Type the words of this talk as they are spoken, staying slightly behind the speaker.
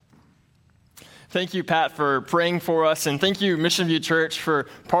Thank you, Pat, for praying for us, and thank you, Mission View Church, for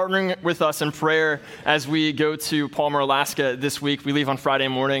partnering with us in prayer as we go to Palmer, Alaska this week. We leave on Friday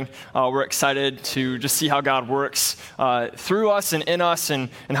morning. We're excited to just see how God works through us and in us, and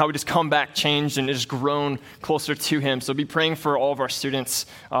how we just come back changed and just grown closer to Him. So be praying for all of our students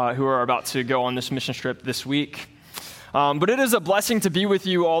who are about to go on this mission trip this week. But it is a blessing to be with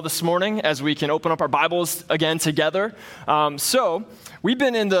you all this morning as we can open up our Bibles again together. So we've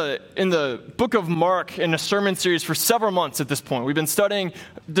been in the book of Mark in a sermon series for several months at this point. We've been studying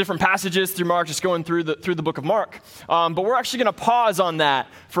different passages through Mark, just going through the book of Mark. But we're actually going to pause on that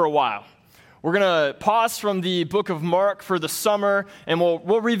for a while. We're going to pause from the book of Mark for the summer, and we'll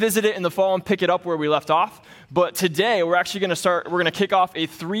revisit it in the fall and pick it up where we left off. But today, we're going to kick off a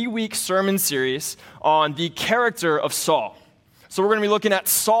 3-week sermon series on the character of Saul. So we're going to be looking at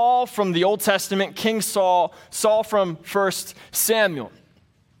Saul from the Old Testament, King Saul, Saul from 1 Samuel.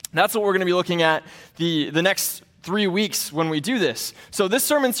 That's what we're going to be looking at the next 3 weeks when we do this. So this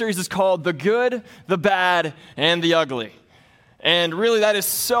sermon series is called The Good, the Bad, and the Ugly. And really, that is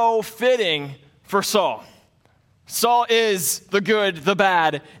so fitting for Saul. Saul is the good, the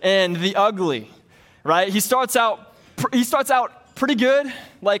bad, and the ugly, right? He starts out pretty good,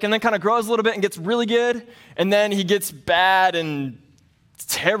 and then kind of grows a little bit and gets really good, and then he gets bad and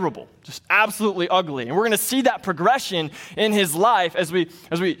terrible, just absolutely ugly. And we're going to see that progression in his life as we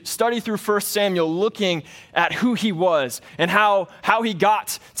study through 1 Samuel, looking at who he was and how he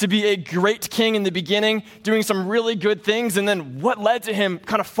got to be a great king in the beginning, doing some really good things, and then what led to him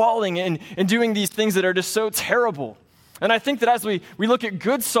kind of falling and doing these things that are just so terrible. And I think that as we look at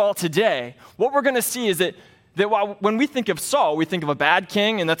good Saul today, what we're going to see is that while when we think of Saul, we think of a bad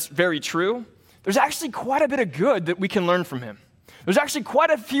king, and that's very true, there's actually quite a bit of good that we can learn from him. There's actually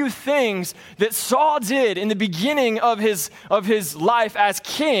quite a few things that Saul did in the beginning of his life as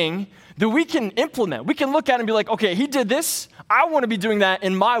king that we can implement. We can look at it and be like, okay, he did this. I want to be doing that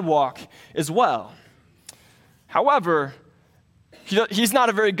in my walk as well. However, he's not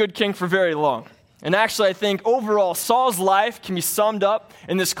a very good king for very long. And actually, I think overall, Saul's life can be summed up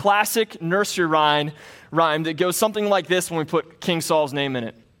in this classic nursery rhyme that goes something like this when we put King Saul's name in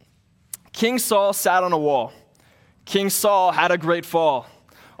it. King Saul sat on a wall. King Saul had a great fall.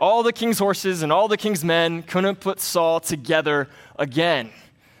 All the king's horses and all the king's men couldn't put Saul together again.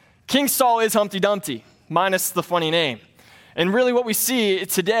 King Saul is Humpty Dumpty, minus the funny name. And really what we see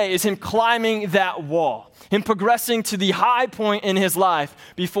today is him climbing that wall, him progressing to the high point in his life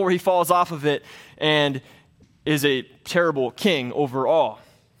before he falls off of it and is a terrible king overall.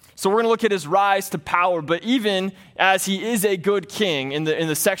 So we're going to look at his rise to power, but even as he is a good king, in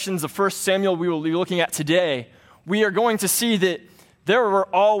the sections of 1 Samuel we will be looking at today, we are going to see that there were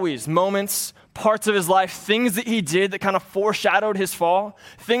always moments, parts of his life, things that he did that kind of foreshadowed his fall,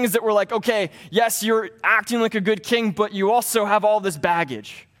 things that were like, okay, yes, you're acting like a good king, but you also have all this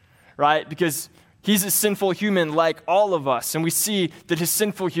baggage, right? Because he's a sinful human like all of us, and we see that his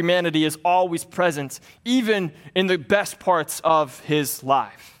sinful humanity is always present, even in the best parts of his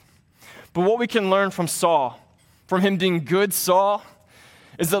life. But what we can learn from Saul, from him being good Saul,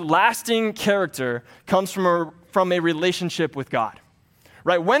 is that lasting character comes from a relationship with God,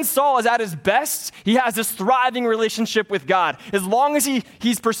 right? When Saul is at his best, he has this thriving relationship with God. As long as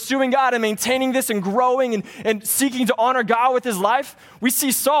he's pursuing God and maintaining this and growing and seeking to honor God with his life, we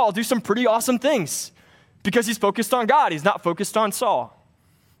see Saul do some pretty awesome things because he's focused on God. He's not focused on Saul.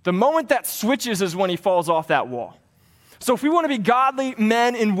 The moment that switches is when he falls off that wall. So if we want to be godly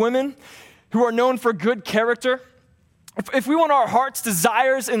men and women who are known for good character, if we want our heart's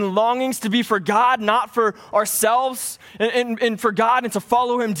desires and longings to be for God, not for ourselves, and for God and to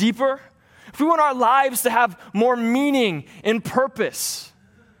follow Him deeper, if we want our lives to have more meaning and purpose,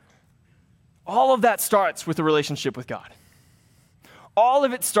 all of that starts with a relationship with God. All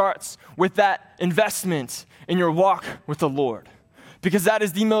of it starts with that investment in your walk with the Lord, because that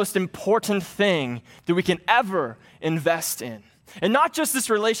is the most important thing that we can ever invest in. And not just this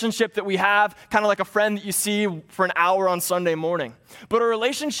relationship that we have, kind of like a friend that you see for an hour on Sunday morning, but a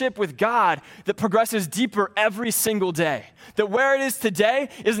relationship with God that progresses deeper every single day. That where it is today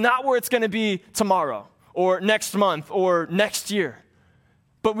is not where it's going to be tomorrow or next month or next year.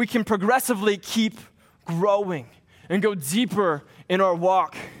 But we can progressively keep growing and go deeper in our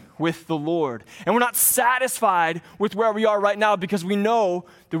walk with the Lord. And we're not satisfied with where we are right now because we know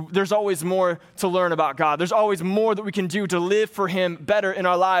there's always more to learn about God. There's always more that we can do to live for Him better in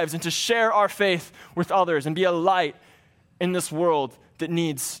our lives and to share our faith with others and be a light in this world that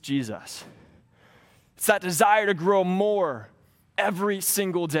needs Jesus. It's that desire to grow more every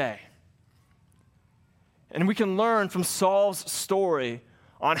single day. And we can learn from Saul's story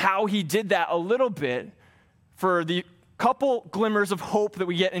on how he did that a little bit for the couple glimmers of hope that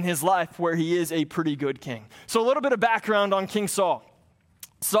we get in his life where he is a pretty good king. So a little bit of background on King Saul.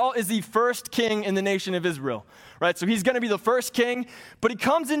 Saul is the first king in the nation of Israel, right? So he's going to be the first king, but he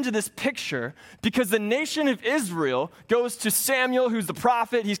comes into this picture because the nation of Israel goes to Samuel, who's the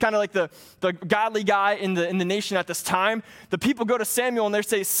prophet. He's kind of like the godly guy in the nation at this time. The people go to Samuel and they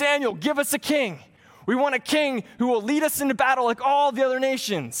say, Samuel, give us a king. We want a king who will lead us into battle like all the other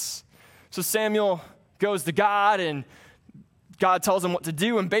nations. So Samuel goes to God and God tells him what to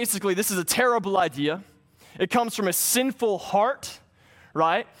do. And basically this is a terrible idea. It comes from a sinful heart,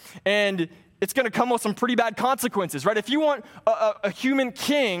 right? And it's going to come with some pretty bad consequences, right? If you want a human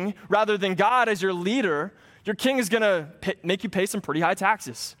king rather than God as your leader, your king is going to make you pay some pretty high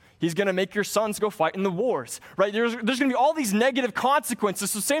taxes. He's going to make your sons go fight in the wars, right? There's going to be all these negative consequences.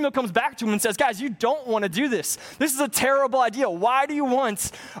 So Samuel comes back to him and says, guys, you don't want to do this. This is a terrible idea. Why do you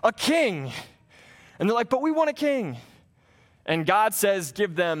want a king? And they're like, but we want a king. And God says,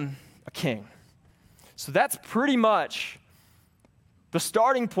 give them a king. So that's pretty much the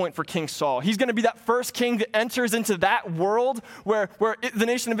starting point for King Saul. He's going to be that first king that enters into that world where the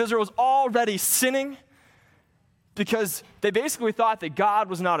nation of Israel was already sinning because they basically thought that God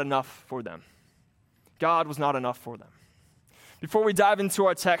was not enough for them. God was not enough for them. Before we dive into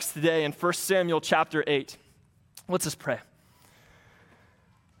our text today in 1 Samuel chapter 8, let's just pray.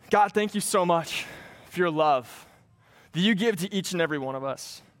 God, thank you so much for your love that you give to each and every one of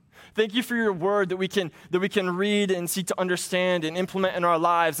us. Thank you for your word that we can read and seek to understand and implement in our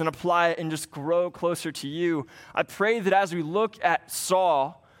lives and apply it and just grow closer to you. I pray that as we look at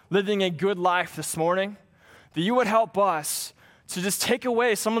Saul living a good life this morning, that you would help us to just take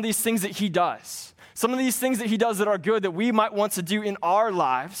away some of these things that he does. Some of these things that he does that are good that we might want to do in our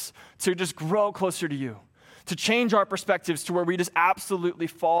lives to just grow closer to you, to change our perspectives to where we just absolutely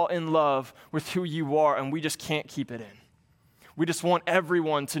fall in love with who you are and we just can't keep it in. We just want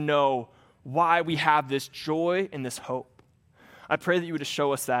everyone to know why we have this joy and this hope. I pray that you would just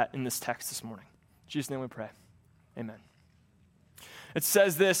show us that in this text this morning. In Jesus' name we pray. Amen. It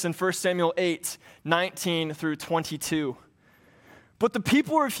says this in 1 Samuel 8, 19 through 22. But the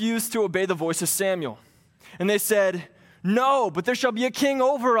people refused to obey the voice of Samuel. And they said, no, but there shall be a king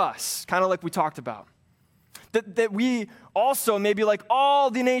over us, kind of like we talked about. That we also may be like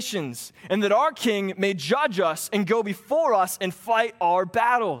all the nations, and that our king may judge us and go before us and fight our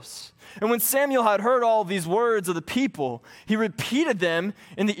battles. And when Samuel had heard all these words of the people, he repeated them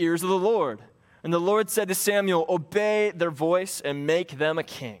in the ears of the Lord. And the Lord said to Samuel, obey their voice and make them a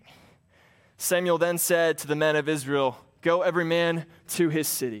king. Samuel then said to the men of Israel, go every man to his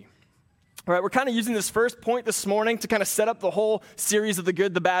city. All right, we're kind of using this first point this morning to kind of set up the whole series of the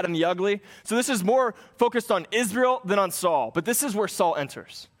good, the bad, and the ugly. So this is more focused on Israel than on Saul, but this is where Saul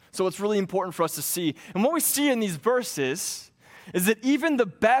enters. So it's really important for us to see. And what we see in these verses is that even the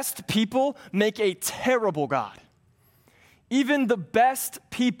best people make a terrible God. Even the best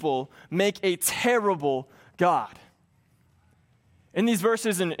people make a terrible God. In these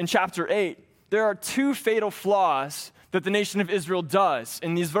verses in chapter 8, there are two fatal flaws that the nation of Israel does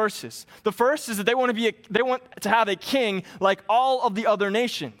in these verses. The first is that they want to have a king like all of the other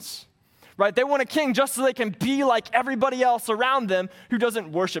nations, right? They want a king just so they can be like everybody else around them who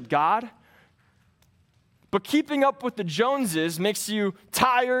doesn't worship God. But keeping up with the Joneses makes you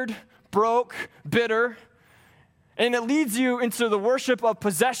tired, broke, bitter, and it leads you into the worship of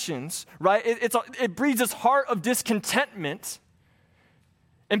possessions, right? It breeds this heart of discontentment.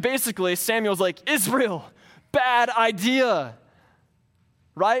 And basically, Samuel's like, Israel, bad idea,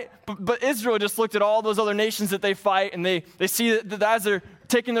 right? But Israel just looked at all those other nations that they fight, and they see that as they're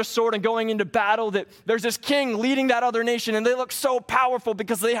taking their sword and going into battle, that there's this king leading that other nation, and they look so powerful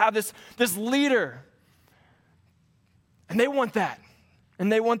because they have this leader. And they want that. And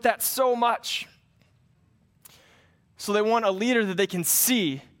they want that so much. So they want a leader that they can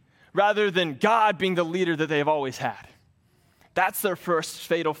see rather than God being the leader that they've always had. That's their first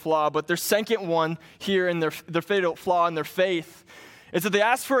fatal flaw. But their second one here in their fatal flaw in their faith is that they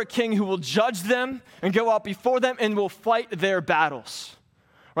ask for a king who will judge them and go out before them and will fight their battles.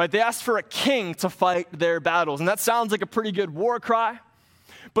 Right? They ask for a king to fight their battles. And that sounds like a pretty good war cry.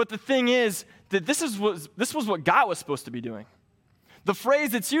 But the thing is that this was what God was supposed to be doing. The phrase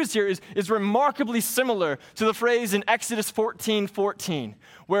that's used here is remarkably similar to the phrase in Exodus 14:14,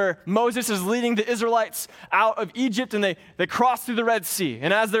 where Moses is leading the Israelites out of Egypt and they cross through the Red Sea.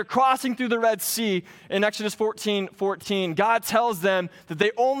 And as they're crossing through the Red Sea in Exodus 14:14, God tells them that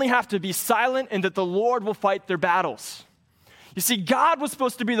they only have to be silent and that the Lord will fight their battles. You see, God was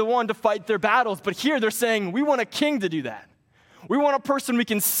supposed to be the one to fight their battles, but here they're saying, we want a king to do that. We want a person we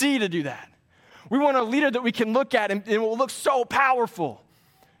can see to do that. We want a leader that we can look at and it will look so powerful.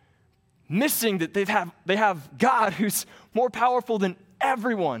 Missing that they have God who's more powerful than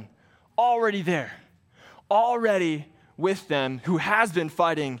everyone already there, already with them, who has been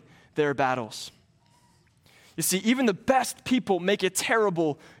fighting their battles. You see, even the best people make a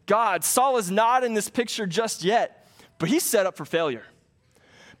terrible God. Saul is not in this picture just yet, but he's set up for failure.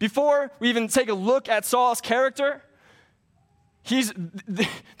 Before we even take a look at Saul's character,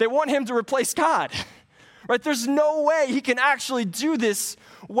 they want him to replace God. Right? There's no way he can actually do this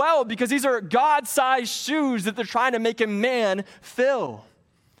well because these are God-sized shoes that they're trying to make a man fill.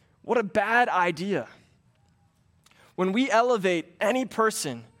 What a bad idea. When we elevate any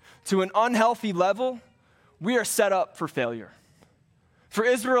person to an unhealthy level, we are set up for failure. For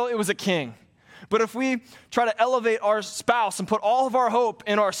Israel, it was a king. But if we try to elevate our spouse and put all of our hope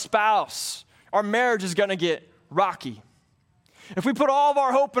in our spouse, our marriage is going to get rocky. If we put all of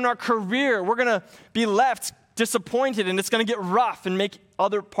our hope in our career, we're going to be left disappointed and it's going to get rough and make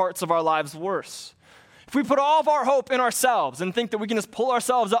other parts of our lives worse. If we put all of our hope in ourselves and think that we can just pull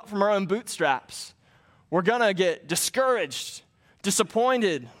ourselves up from our own bootstraps, we're going to get discouraged,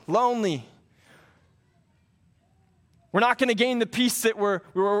 disappointed, lonely. We're not going to gain the peace that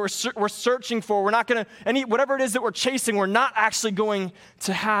we're searching for. We're not going to, whatever it is that we're chasing, we're not actually going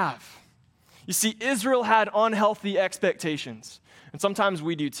to have. You see, Israel had unhealthy expectations, and sometimes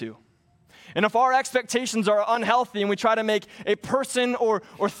we do too. And if our expectations are unhealthy and we try to make a person or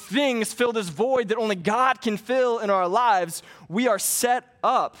things fill this void that only God can fill in our lives, we are set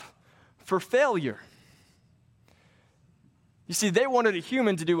up for failure. You see, they wanted a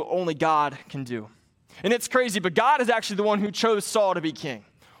human to do what only God can do. And it's crazy, but God is actually the one who chose Saul to be king.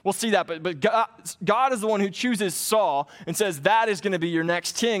 We'll see that, but God is the one who chooses Saul and says that is going to be your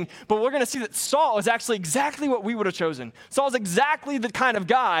next king. But we're going to see that Saul is actually exactly what we would have chosen. Saul is exactly the kind of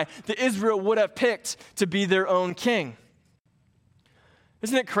guy that Israel would have picked to be their own king.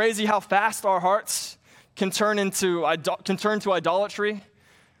 Isn't it crazy how fast our hearts can turn to idolatry?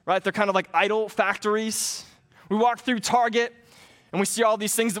 Right? They're kind of like idol factories. We walk through Target and we see all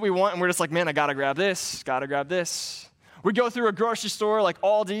these things that we want and we're just like, man, I got to grab this, got to grab this. We go through a grocery store like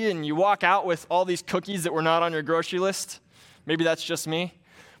Aldi and you walk out with all these cookies that were not on your grocery list. Maybe that's just me.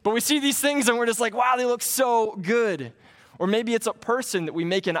 But we see these things and we're just like, wow, they look so good. Or maybe it's a person that we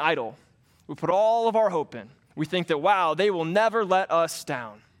make an idol. We put all of our hope in. We think that, wow, they will never let us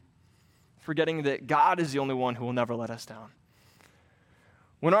down. Forgetting that God is the only one who will never let us down.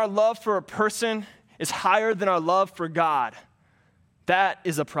 When our love for a person is higher than our love for God, that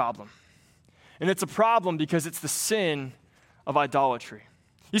is a problem. And it's a problem because it's the sin of idolatry.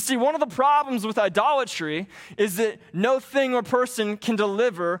 You see, one of the problems with idolatry is that no thing or person can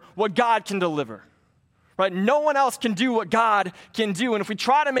deliver what God can deliver. Right? No one else can do what God can do. And if we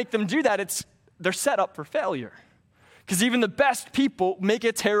try to make them do that, they're set up for failure. Because even the best people make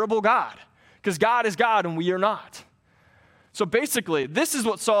a terrible God. Because God is God and we are not. So basically, this is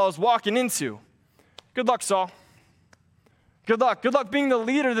what Saul is walking into. Good luck, Saul. Good luck. Good luck being the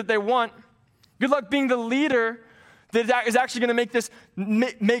leader that they want. Good luck being the leader that is actually going to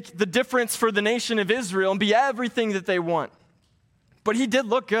make the difference for the nation of Israel and be everything that they want. But he did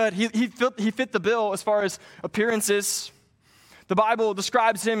look good. He fit the bill as far as appearances. The Bible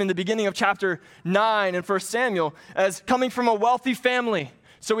describes him in the beginning of chapter 9 in 1 Samuel as coming from a wealthy family.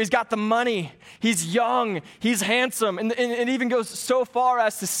 So he's got the money, he's young, he's handsome, and it even goes so far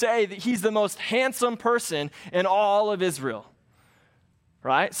as to say that he's the most handsome person in all of Israel.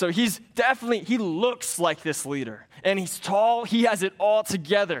 Right? So he looks like this leader. And he's tall, he has it all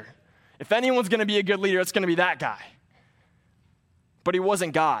together. If anyone's going to be a good leader, it's going to be that guy. But he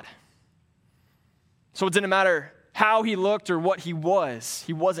wasn't God. So it didn't matter how he looked or what he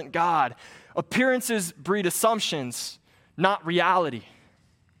wasn't God. Appearances breed assumptions, not reality.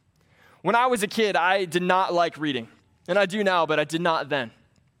 When I was a kid, I did not like reading. And I do now, but I did not then.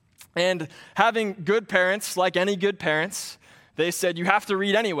 And having good parents, like any good parents, they said, you have to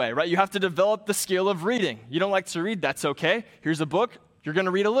read anyway, right? You have to develop the skill of reading. You don't like to read, that's okay. Here's a book. You're going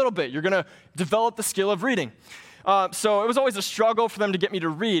to read a little bit. You're going to develop the skill of reading. So it was always a struggle for them to get me to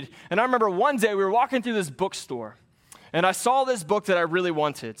read. And I remember one day we were walking through this bookstore, and I saw this book that I really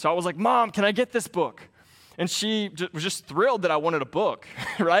wanted. So I was like, Mom, can I get this book? And she was just thrilled that I wanted a book,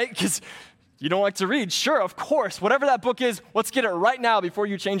 right? Because you don't like to read. Sure, of course. Whatever that book is, let's get it right now before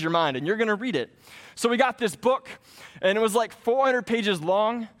you change your mind, and you're going to read it. So we got this book, and it was like 400 pages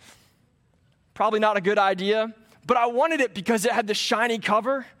long. Probably not a good idea, but I wanted it because it had this shiny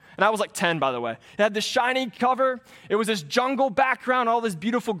cover. And I was like 10, by the way. It had this shiny cover. It was this jungle background, all this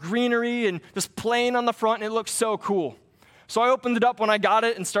beautiful greenery, and this plane on the front, and it looked so cool. So I opened it up when I got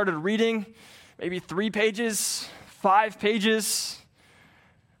it and started reading, maybe 3 pages, 5 pages.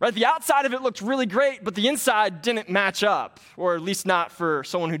 Right? The outside of it looked really great, but the inside didn't match up, or at least not for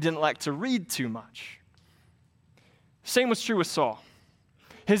someone who didn't like to read too much. Same was true with Saul.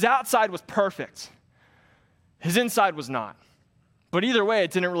 His outside was perfect. His inside was not. But either way,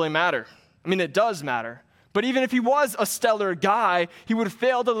 it didn't really matter. I mean, it does matter. But even if he was a stellar guy, he would have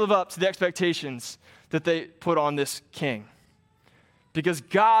failed to live up to the expectations that they put on this king. Because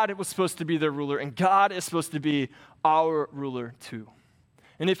God was supposed to be their ruler, and God is supposed to be our ruler too.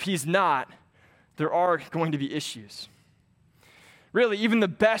 And if he's not, there are going to be issues. Really, even the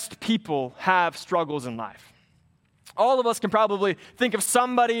best people have struggles in life. All of us can probably think of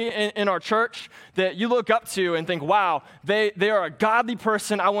somebody in our church that you look up to and think, wow, they are a godly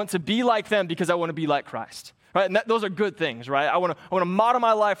person. I want to be like them because I want to be like Christ. Right? And those are good things, right? I want to model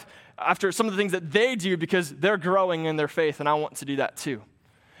my life after some of the things that they do because they're growing in their faith, and I want to do that too.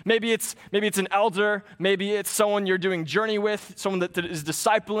 Maybe it's an elder. Maybe it's someone you're doing journey with, someone that is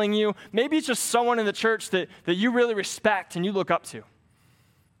discipling you. Maybe it's just someone in the church that you really respect and you look up to.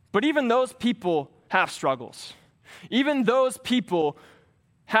 But even those people have struggles. Even those people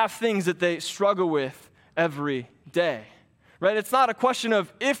have things that they struggle with every day, right? It's not a question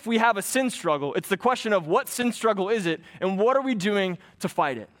of if we have a sin struggle. It's the question of what sin struggle is it, and what are we doing to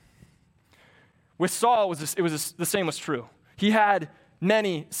fight it? With Saul, the same was true. He had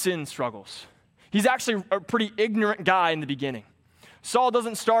many sin struggles. He's actually a pretty ignorant guy in the beginning. Saul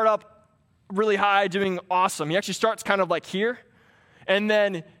doesn't start up really high doing awesome. He actually starts kind of like here, and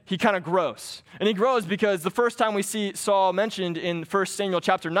then he kind of grows. And he grows because the first time we see Saul mentioned in 1 Samuel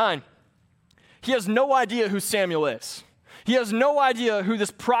chapter 9, he has no idea who Samuel is. He has no idea who this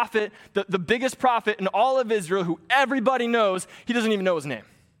prophet, the biggest prophet in all of Israel, who everybody knows, he doesn't even know his name.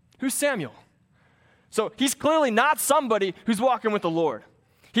 Who's Samuel? So he's clearly not somebody who's walking with the Lord.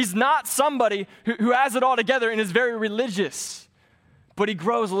 He's not somebody who has it all together and is very religious. But he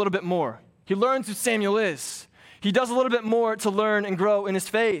grows a little bit more. He learns who Samuel is. He does a little bit more to learn and grow in his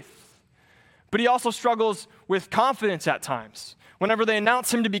faith. But he also struggles with confidence at times. Whenever they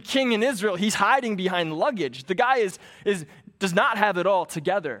announce him to be king in Israel, he's hiding behind luggage. The guy does not have it all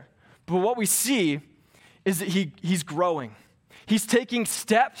together. But what we see is that he's growing. He's taking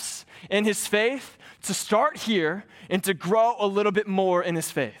steps in his faith to start here and to grow a little bit more in his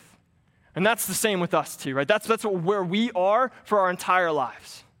faith. And that's the same with us too, right? That's where we are for our entire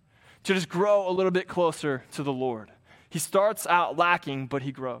lives. To just grow a little bit closer to the Lord. He starts out lacking, but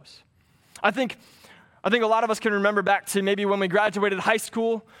he grows. I think a lot of us can remember back to maybe when we graduated high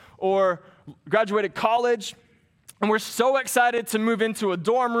school or graduated college, and we're so excited to move into a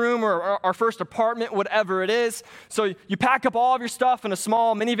dorm room or our first apartment, whatever it is. So you pack up all of your stuff in a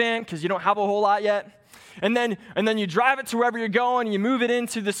small minivan because you don't have a whole lot yet. And then you drive it to wherever you're going, and you move it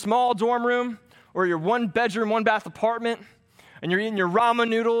into the small dorm room or your 1-bedroom, 1-bath apartment. And you're eating your ramen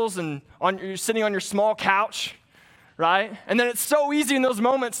noodles and you're sitting on your small couch, right? And then it's so easy in those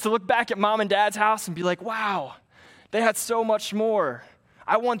moments to look back at mom and dad's house and be like, wow, they had so much more.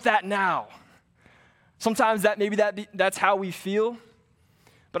 I want that now. Sometimes that's how we feel.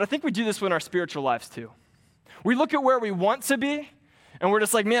 But I think we do this in our spiritual lives too. We look at where we want to be, and we're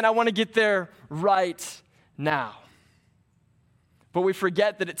just like, man, I want to get there right now. But we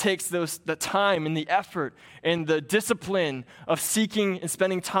forget that it takes the time and the effort and the discipline of seeking and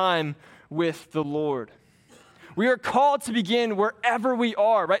spending time with the Lord. We are called to begin wherever we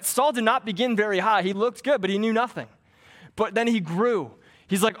are, right? Saul did not begin very high. He looked good, but he knew nothing. But then he grew.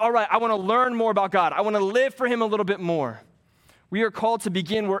 He's like, all right, I want to learn more about God. I want to live for him a little bit more. We are called to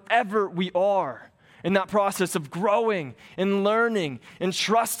begin wherever we are in that process of growing and learning and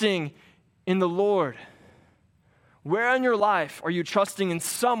trusting in the Lord. Where in your life are you trusting in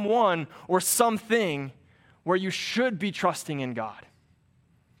someone or something where you should be trusting in God?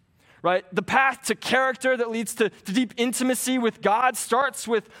 Right? The path to character that leads to deep intimacy with God starts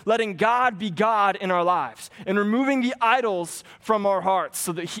with letting God be God in our lives and removing the idols from our hearts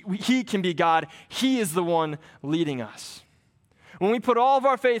so that he can be God. He is the one leading us. When we put all of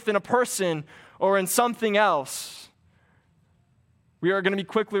our faith in a person or in something else, we are going to be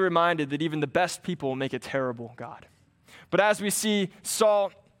quickly reminded that even the best people make a terrible God. But as we see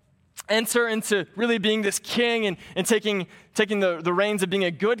Saul enter into really being this king and taking the reins of being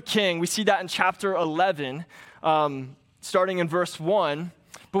a good king, we see that in chapter 11, starting in verse 1.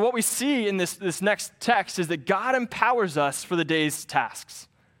 But what we see in this next text is that God empowers us for the day's tasks.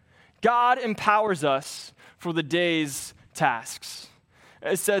 God empowers us for the day's tasks.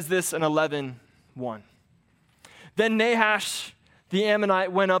 It says this in 11:1. Then Nahash the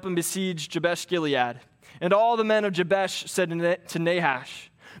Ammonite went up and besieged Jabesh Gilead. And all the men of Jabesh said to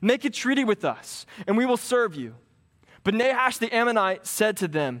Nahash, "Make a treaty with us, and we will serve you." But Nahash the Ammonite said to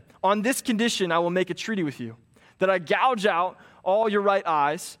them, "On this condition I will make a treaty with you, that I gouge out all your right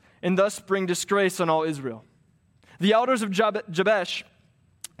eyes, and thus bring disgrace on all Israel." The elders of Jabesh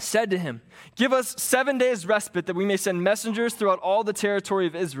said to him, "Give us 7 days' respite that we may send messengers throughout all the territory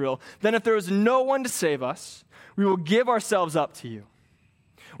of Israel. Then if there is no one to save us, we will give ourselves up to you."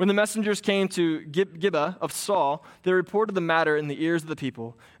 When the messengers came to Gibeah of Saul, they reported the matter in the ears of the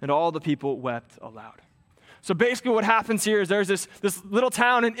people, and all the people wept aloud. So basically what happens here is there's this little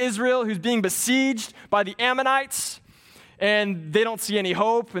town in Israel who's being besieged by the Ammonites, and they don't see any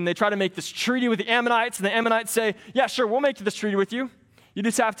hope, and they try to make this treaty with the Ammonites, and the Ammonites say, "Yeah, sure, we'll make this treaty with you. You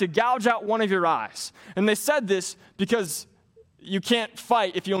just have to gouge out one of your eyes." And they said this because you can't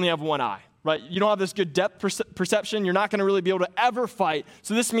fight if you only have one eye, right? You don't have this good depth perception. You're not going to really be able to ever fight.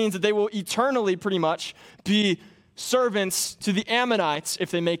 So this means that they will eternally pretty much be servants to the Ammonites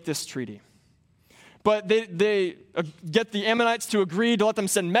if they make this treaty. But they get the Ammonites to agree to let them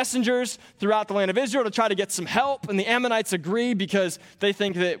send messengers throughout the land of Israel to try to get some help. And the Ammonites agree because they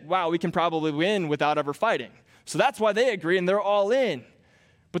think that, wow, we can probably win without ever fighting. So that's why they agree, and they're all in.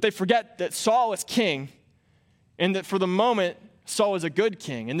 But they forget that Saul is king, and that for the moment, Saul is a good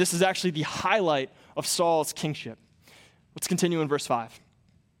king. And this is actually the highlight of Saul's kingship. Let's continue in verse 5.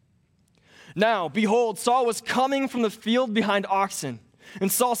 "Now, behold, Saul was coming from the field behind oxen.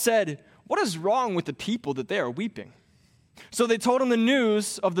 And Saul said, 'What is wrong with the people that they are weeping?' So they told him the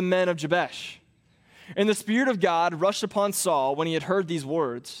news of the men of Jabesh. And the Spirit of God rushed upon Saul when he had heard these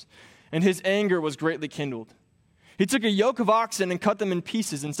words, and his anger was greatly kindled. He took a yoke of oxen and cut them in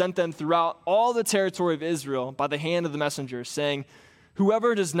pieces and sent them throughout all the territory of Israel by the hand of the messengers, saying,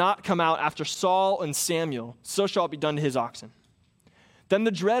 'Whoever does not come out after Saul and Samuel, so shall it be done to his oxen.' Then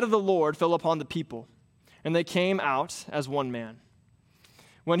the dread of the Lord fell upon the people, and they came out as one man.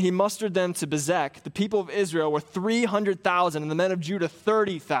 When he mustered them to Bezek, the people of Israel were 300,000, and the men of Judah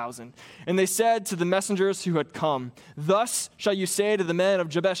 30,000. And they said to the messengers who had come, 'Thus shall you say to the men of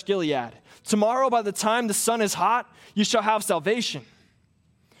Jabesh Gilead, tomorrow by the time the sun is hot, you shall have salvation.'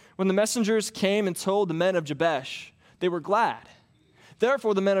 When the messengers came and told the men of Jabesh, they were glad.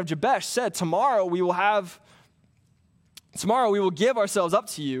 Therefore the men of Jabesh said, 'Tomorrow we will give ourselves up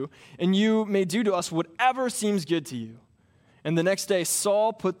to you, and you may do to us whatever seems good to you.' And the next day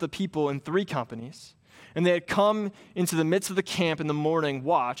Saul put the people in 3 companies, and they had come into the midst of the camp in the morning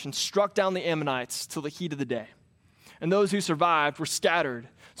watch and struck down the Ammonites till the heat of the day. And those who survived were scattered,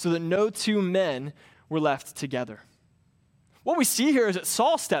 so that no 2 men were left together." What we see here is that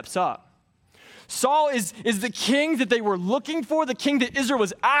Saul steps up. Saul is the king that they were looking for, the king that Israel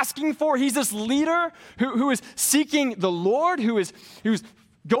was asking for. He's this leader who is seeking the Lord, who's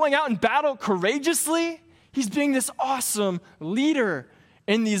going out in battle courageously. He's being this awesome leader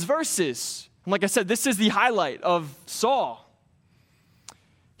in these verses. And like I said, this is the highlight of Saul.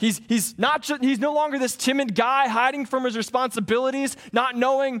 He's no longer this timid guy hiding from his responsibilities, not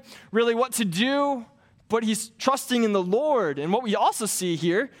knowing really what to do, but he's trusting in the Lord. And what we also see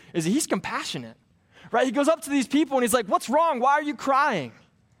here is that he's compassionate, right? He goes up to these people and he's like, "What's wrong? Why are you crying?"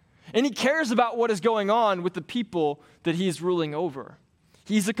 And he cares about what is going on with the people that he's ruling over.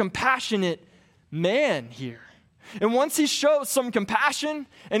 He's a compassionate man here. And once he shows some compassion,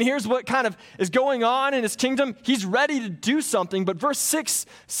 and here's what kind of is going on in his kingdom, he's ready to do something. But verse 6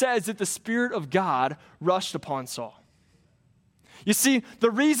 says that the Spirit of God rushed upon Saul. You see, the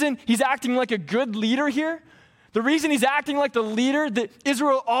reason he's acting like a good leader here, the reason he's acting like the leader that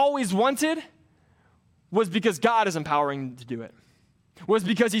Israel always wanted, was because God is empowering him to do it. Was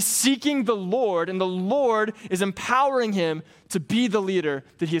because he's seeking the Lord, and the Lord is empowering him to be the leader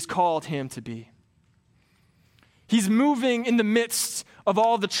that he has called him to be. He's moving in the midst of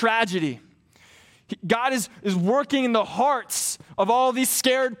all the tragedy. God is working in the hearts of all these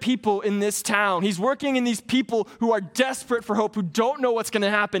scared people in this town. He's working in these people who are desperate for hope, who don't know what's going to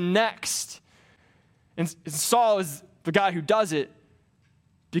happen next. And Saul is the guy who does it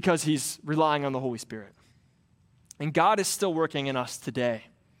because he's relying on the Holy Spirit. And God is still working in us today.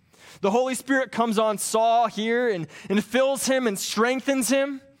 The Holy Spirit comes on Saul here and fills him and strengthens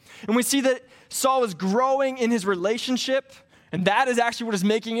him. And we see that Saul is growing in his relationship, and that is actually what is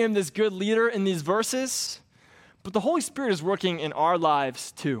making him this good leader in these verses. But the Holy Spirit is working in our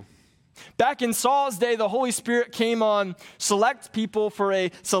lives too. Back in Saul's day, the Holy Spirit came on select people for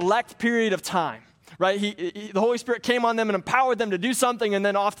a select period of time, right? The Holy Spirit came on them and empowered them to do something, and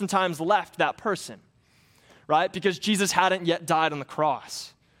then oftentimes left that person, right? Because Jesus hadn't yet died on the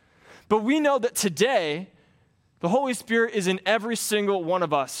cross. But we know that today, the Holy Spirit is in every single one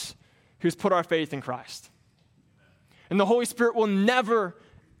of us who's put our faith in Christ. And the Holy Spirit will never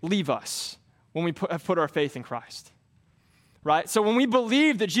leave us when we have put our faith in Christ, right? So when we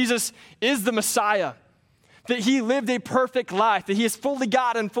believe that Jesus is the Messiah, that he lived a perfect life, that he is fully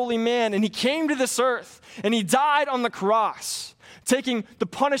God and fully man, and he came to this earth, and he died on the cross, taking the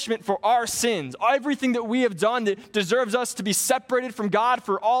punishment for our sins, everything that we have done that deserves us to be separated from God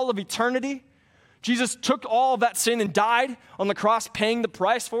for all of eternity. Jesus took all of that sin and died on the cross, paying the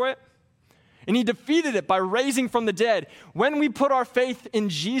price for it. And he defeated it by raising from the dead. When we put our faith in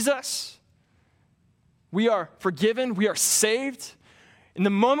Jesus, we are forgiven, we are saved. And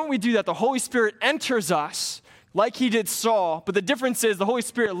the moment we do that, the Holy Spirit enters us like he did Saul, but the difference is the Holy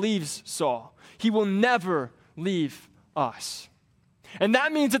Spirit leaves Saul. He will never leave us. And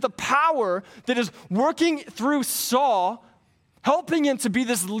that means that the power that is working through Saul, helping him to be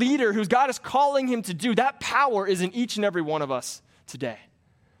this leader who God is calling him to do, that power is in each and every one of us today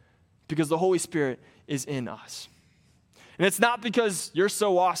because the Holy Spirit is in us. And it's not because you're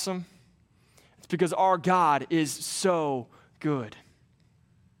so awesome. It's because our God is so good.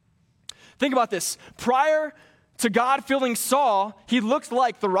 Think about this. Prior to God filling Saul, he looked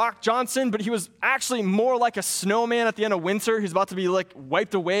like The Rock Johnson, but he was actually more like a snowman at the end of winter. He's about to be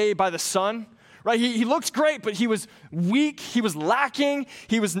wiped away by the sun, right? He looks great, but he was weak. He was lacking.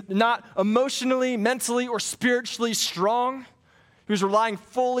 He was not emotionally, mentally, or spiritually strong. He was relying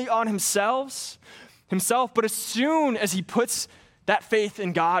fully on himself. But as soon as he puts that faith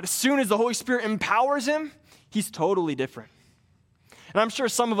in God, as soon as the Holy Spirit empowers him, he's totally different. And I'm sure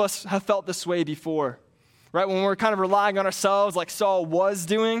some of us have felt this way before, right? When we're kind of relying on ourselves like Saul was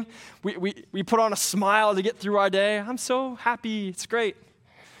doing, we put on a smile to get through our day. I'm so happy, it's great.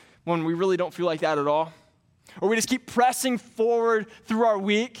 When we really don't feel like that at all. Or we just keep pressing forward through our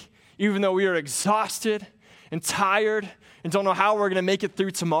week, even though we are exhausted and tired and don't know how we're going to make it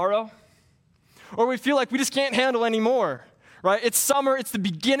through tomorrow. Or we feel like we just can't handle anymore, right? It's summer, it's the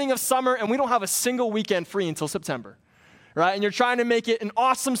beginning of summer, and we don't have a single weekend free until September. Right? And you're trying to make it an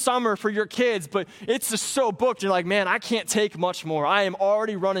awesome summer for your kids, but it's just so booked. You're like, man, I can't take much more. I am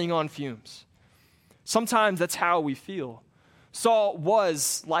already running on fumes. Sometimes that's how we feel. Saul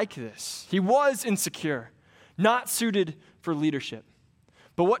was like this. He was insecure, not suited for leadership.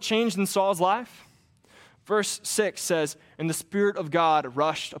 But what changed in Saul's life? Verse 6 says, and the Spirit of God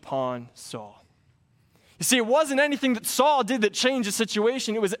rushed upon Saul. You see, it wasn't anything that Saul did that changed the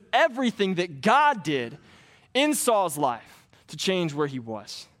situation. It was everything that God did in Saul's life to change where he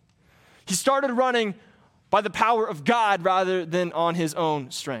was. He started running by the power of God rather than on his own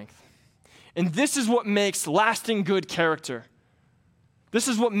strength. And this is what makes lasting good character. This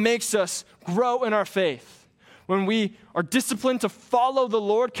is what makes us grow in our faith. When we are disciplined to follow the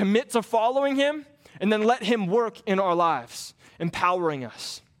Lord, commit to following him, and then let him work in our lives, empowering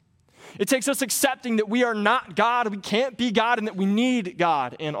us. It takes us accepting that we are not God, we can't be God, and that we need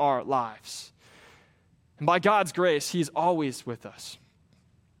God in our lives. And by God's grace, he is always with us.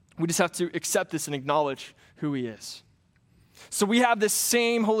 We just have to accept this and acknowledge who he is. So we have this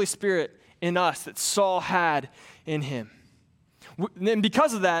same Holy Spirit in us that Saul had in him. And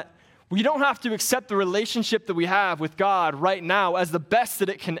because of that, we don't have to accept the relationship that we have with God right now as the best that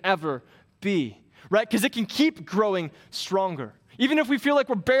it can ever be, right? Because it can keep growing stronger. Even if we feel like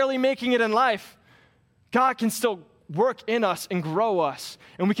we're barely making it in life, God can still work in us and grow us,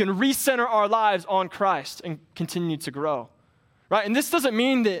 and we can recenter our lives on Christ and continue to grow, right? And this doesn't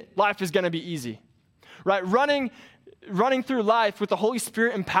mean that life is going to be easy, right? Running through life with the Holy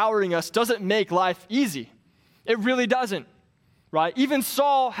Spirit empowering us doesn't make life easy. It really doesn't, right? Even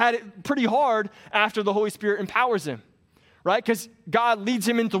Saul had it pretty hard after the Holy Spirit empowers him, right? Because God leads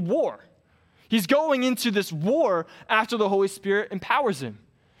him into war. He's going into this war after the Holy Spirit empowers him.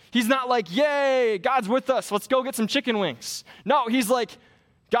 He's not like, yay, God's with us. Let's go get some chicken wings. No, he's like,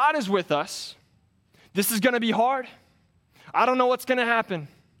 God is with us. This is going to be hard. I don't know what's going to happen.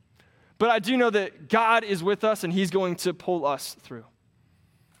 But I do know that God is with us and he's going to pull us through.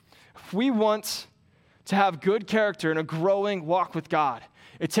 If we want to have good character and a growing walk with God,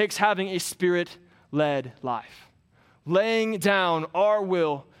 it takes having a Spirit-led life. Laying down our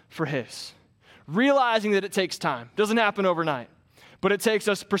will for his. Realizing that it takes time. Doesn't happen overnight. But it takes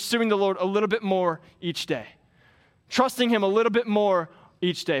us pursuing the Lord a little bit more each day. Trusting him a little bit more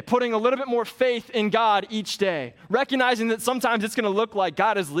each day. Putting a little bit more faith in God each day. Recognizing that sometimes it's going to look like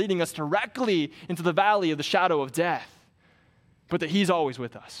God is leading us directly into the valley of the shadow of death. But that he's always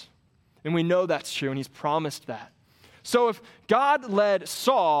with us. And we know that's true, and he's promised that. So if God led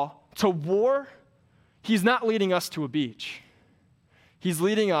Saul to war, he's not leading us to a beach. He's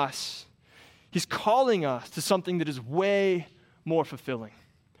leading us, he's calling us to something that is way more fulfilling,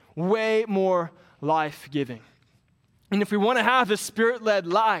 way more life-giving. And if we want to have this Spirit-led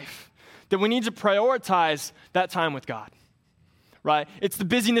life, then we need to prioritize that time with God, right? It's the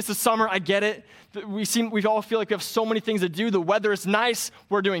busyness of summer. I get it. We all feel like we have so many things to do. The weather is nice.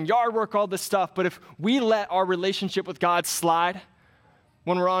 We're doing yard work, all this stuff. But if we let our relationship with God slide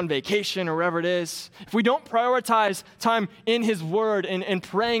when we're on vacation or wherever it is, if we don't prioritize time in his word and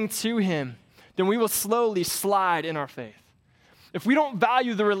praying to him, then we will slowly slide in our faith. If we don't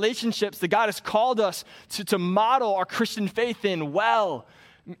value the relationships that God has called us to model our Christian faith in well,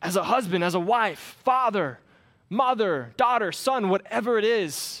 as a husband, as a wife, father, mother, daughter, son, whatever it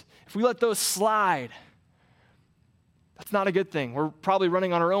is, if we let those slide, that's not a good thing. We're probably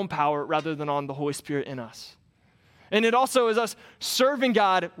running on our own power rather than on the Holy Spirit in us. And it also is us serving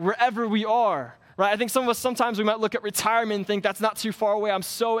God wherever we are, right? I think some of us, sometimes we might look at retirement and think that's not too far away. I'm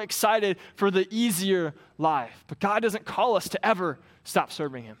so excited for the easier life. But God doesn't call us to ever stop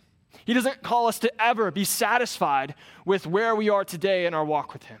serving him. He doesn't call us to ever be satisfied with where we are today in our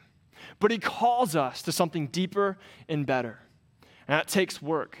walk with him. But he calls us to something deeper and better. And that takes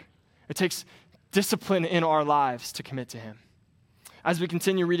work. It takes discipline in our lives to commit to him. As we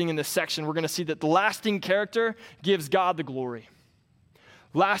continue reading in this section, we're going to see that the lasting character gives God the glory.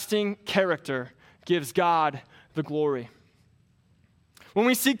 Lasting character gives God the glory. When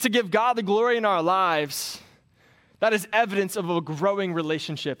we seek to give God the glory in our lives, that is evidence of a growing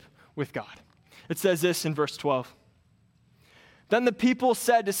relationship with God. It says this in verse 12. Then the people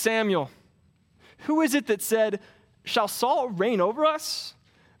said to Samuel, "Who is it that said, 'Shall Saul reign over us?'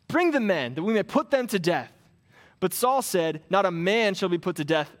 Bring the men, that we may put them to death." But Saul said, "Not a man shall be put to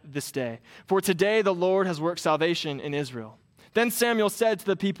death this day, for today the Lord has worked salvation in Israel." Then Samuel said to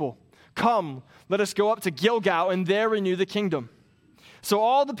the people, "Come, let us go up to Gilgal and there renew the kingdom." So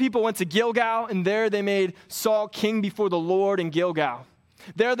all the people went to Gilgal, and there they made Saul king before the Lord in Gilgal.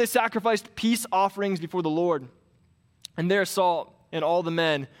 There they sacrificed peace offerings before the Lord. And there Saul and all the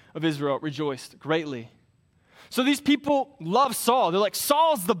men of Israel rejoiced greatly. So these people love Saul. They're like,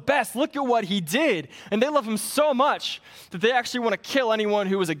 Saul's the best. Look at what he did. And they love him so much that they actually want to kill anyone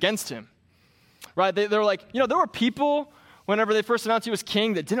who was against him. Right? They're like, there were people, whenever they first announced you as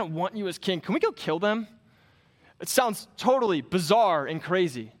king, that didn't want you as king. Can we go kill them? It sounds totally bizarre and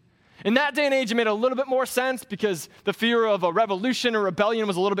crazy. In that day and age, it made a little bit more sense because the fear of a revolution or rebellion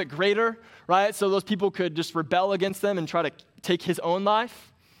was a little bit greater, right? So those people could just rebel against them and try to take his own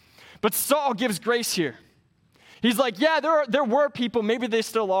life. But Saul gives grace here. He's like, yeah, there were people, maybe they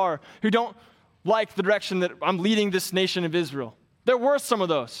still are, who don't like the direction that I'm leading this nation of Israel. There were some of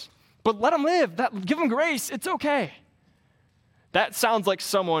those. But let them live. Give them grace. It's okay. That sounds like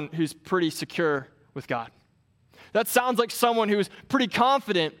someone who's pretty secure with God. That sounds like someone who's pretty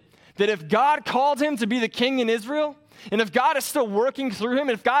confident that if God called him to be the king in Israel, and if God is still working through him,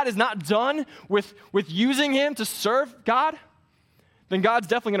 and if God is not done with using him to serve God, then God's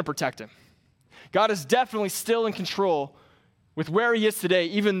definitely going to protect him. God is definitely still in control with where he is today,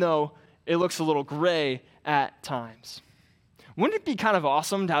 even though it looks a little gray at times. Wouldn't it be kind of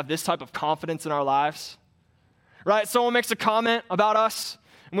awesome to have this type of confidence in our lives? Right? Someone makes a comment about us,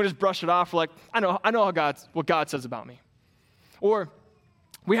 and we just brush it off. We're like, I know what God says about me. Or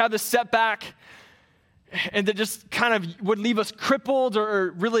we have this setback, and that just kind of would leave us crippled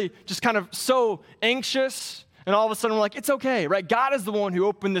or really just kind of so anxious. And all of a sudden we're like, it's okay, right? God is the one who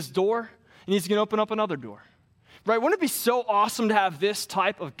opened this door, and he's going to open up another door. Right? Wouldn't it be so awesome to have this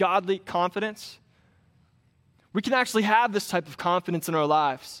type of godly confidence? We can actually have this type of confidence in our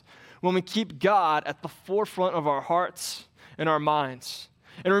lives when we keep God at the forefront of our hearts and our minds.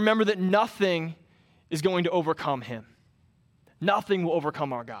 And remember that nothing is going to overcome him. Nothing will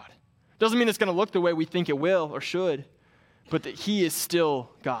overcome our God. Doesn't mean it's going to look the way we think it will or should, but that he is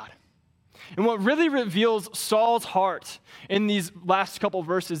still God. And what really reveals Saul's heart in these last couple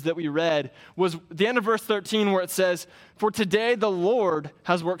verses that we read was the end of verse 13 where it says, "For today the Lord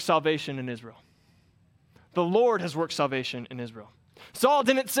has worked salvation in Israel." The Lord has worked salvation in Israel. Saul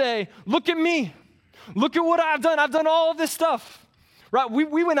didn't say, look at me. Look at what I've done. I've done all of this stuff. Right?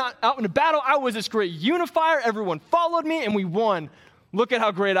 We went out into battle. I was this great unifier. Everyone followed me, and we won. Look at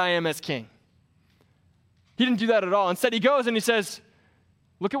how great I am as king. He didn't do that at all. Instead, he goes and he says,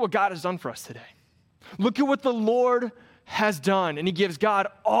 look at what God has done for us today. Look at what the Lord has done. And he gives God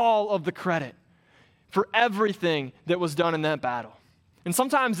all of the credit for everything that was done in that battle. And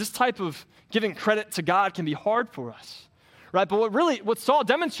sometimes this type of giving credit to God can be hard for us. Right? But what Saul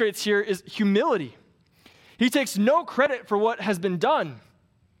demonstrates here is humility. He takes no credit for what has been done.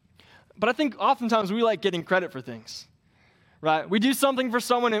 But I think oftentimes we like getting credit for things, right? We do something for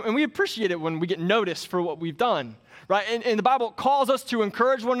someone, and we appreciate it when we get noticed for what we've done, right? And the Bible calls us to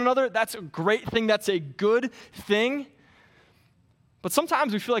encourage one another. That's a great thing. That's a good thing. But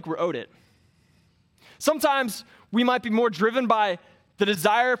sometimes we feel like we're owed it. Sometimes we might be more driven by the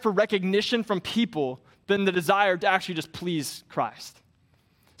desire for recognition from people than the desire to actually just please Christ.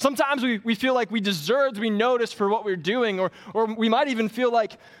 Sometimes we feel like we deserve to be noticed for what we're doing, or we might even feel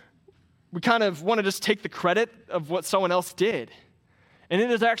like we kind of want to just take the credit of what someone else did. And it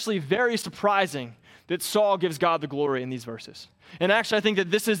is actually very surprising that Saul gives God the glory in these verses. And actually, I think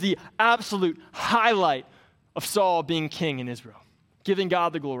that this is the absolute highlight of Saul being king in Israel, giving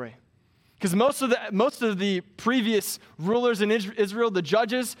God the glory. Because most of the previous rulers in Israel, the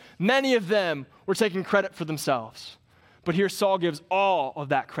judges, many of them were taking credit for themselves. But here Saul gives all of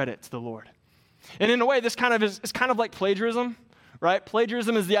that credit to the Lord. And in a way, this is kind of like plagiarism, right?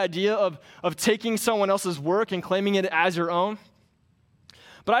 Plagiarism is the idea of taking someone else's work and claiming it as your own.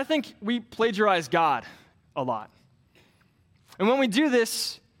 But I think we plagiarize God a lot. And when we do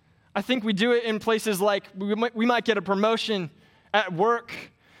this, I think we do it in places like we might get a promotion at work,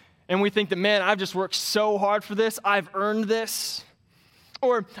 and we think that, man, I've just worked so hard for this. I've earned this.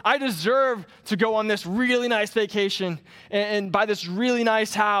 Or I deserve to go on this really nice vacation and buy this really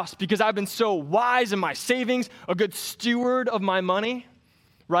nice house because I've been so wise in my savings, a good steward of my money,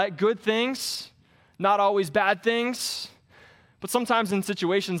 right? Good things, not always bad things. But sometimes in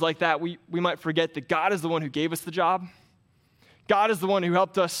situations like that, we might forget that God is the one who gave us the job. God is the one who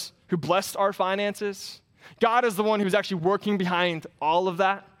helped us, who blessed our finances. God is the one who's actually working behind all of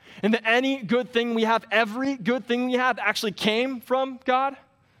that. And that any good thing we have, every good thing we have actually came from God.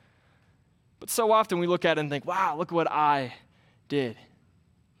 But so often we look at it and think, wow, look what I did.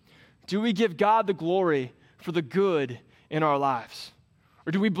 Do we give God the glory for the good in our lives?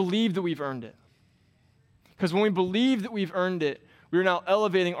 Or do we believe that we've earned it? Because when we believe that we've earned it, we're now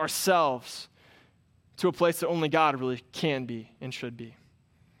elevating ourselves to a place that only God really can be and should be.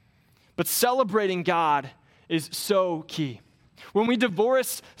 But celebrating God is so key. When we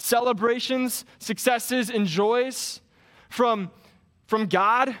divorce celebrations, successes, and joys from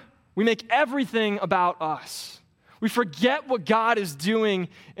God, we make everything about us. We forget what God is doing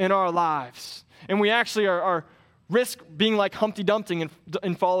in our lives. And we actually are risk being like Humpty Dumpty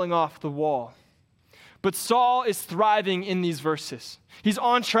and falling off the wall. But Saul is thriving in these verses. He's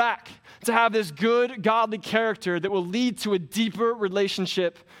on track to have this good, godly character that will lead to a deeper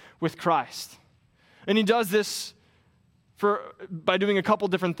relationship with Christ. And he does this by doing a couple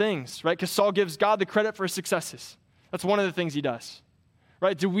different things, right? Because Saul gives God the credit for his successes. That's one of the things he does,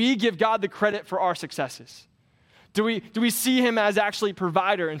 right? Do we give God the credit for our successes? Do we see him as actually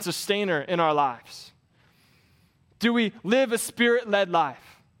provider and sustainer in our lives? Do we live a Spirit-led life?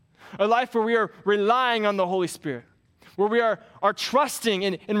 A life where we are relying on the Holy Spirit, where we are trusting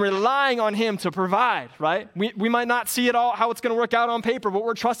and relying on him to provide, right? We might not see it all, how it's going to work out on paper, but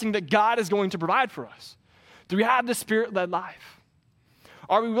we're trusting that God is going to provide for us. Do we have the Spirit-led life?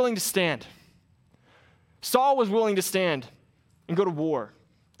 Are we willing to stand? Saul was willing to stand and go to war.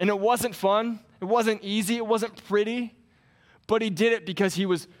 And it wasn't fun. It wasn't easy. It wasn't pretty. But he did it because he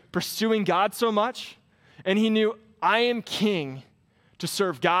was pursuing God so much. And he knew, I am king to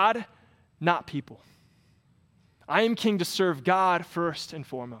serve God, not people. I am king to serve God first and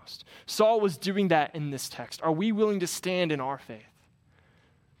foremost. Saul was doing that in this text. Are we willing to stand in our faith?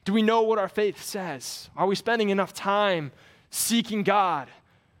 Do we know what our faith says? Are we spending enough time seeking God,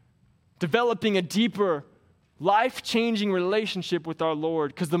 developing a deeper, life-changing relationship with our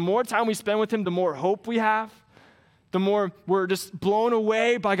Lord? Because the more time we spend with him, the more hope we have, the more we're just blown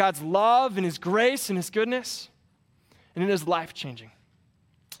away by God's love and his grace and his goodness. And it is life-changing.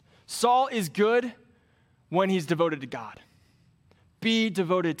 Saul is good when he's devoted to God. Be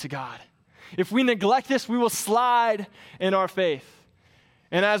devoted to God. If we neglect this, we will slide in our faith.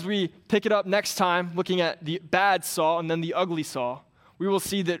 And as we pick it up next time, looking at the bad Saul and then the ugly Saul, we will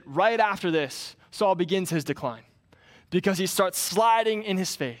see that right after this, Saul begins his decline because he starts sliding in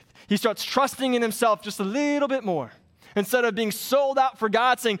his faith. He starts trusting in himself just a little bit more. Instead of being sold out for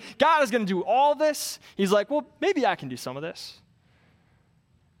God, saying, God is going to do all this, he's like, well, maybe I can do some of this.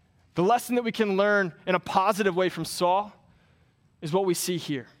 The lesson that we can learn in a positive way from Saul is what we see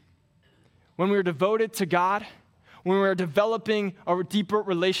here. When we are devoted to God, when we're developing a deeper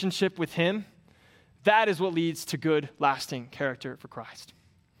relationship with him, that is what leads to good, lasting character for Christ.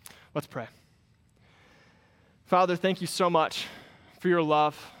 Let's pray. Father, thank you so much for your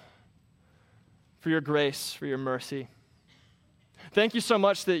love, for your grace, for your mercy. Thank you so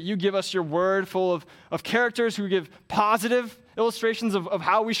much that you give us your word full of characters who give positive illustrations of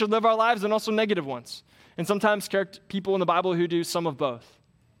how we should live our lives and also negative ones. And sometimes people in the Bible who do some of both.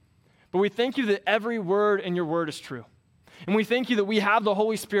 But we thank you that every word in your word is true. And we thank you that we have the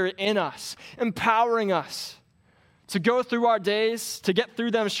Holy Spirit in us, empowering us to go through our days, to get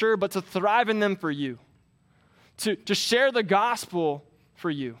through them, sure, but to thrive in them for you, to share the gospel for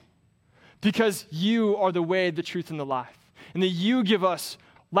you, because you are the way, the truth, and the life, and that you give us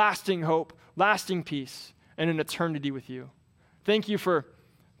lasting hope, lasting peace, and an eternity with you. Thank you for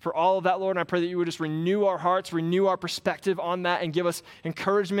all of that, Lord, and I pray that you would just renew our hearts, renew our perspective on that, and give us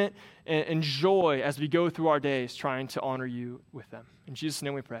encouragement and joy as we go through our days trying to honor you with them. In Jesus'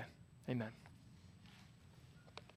 name we pray. Amen.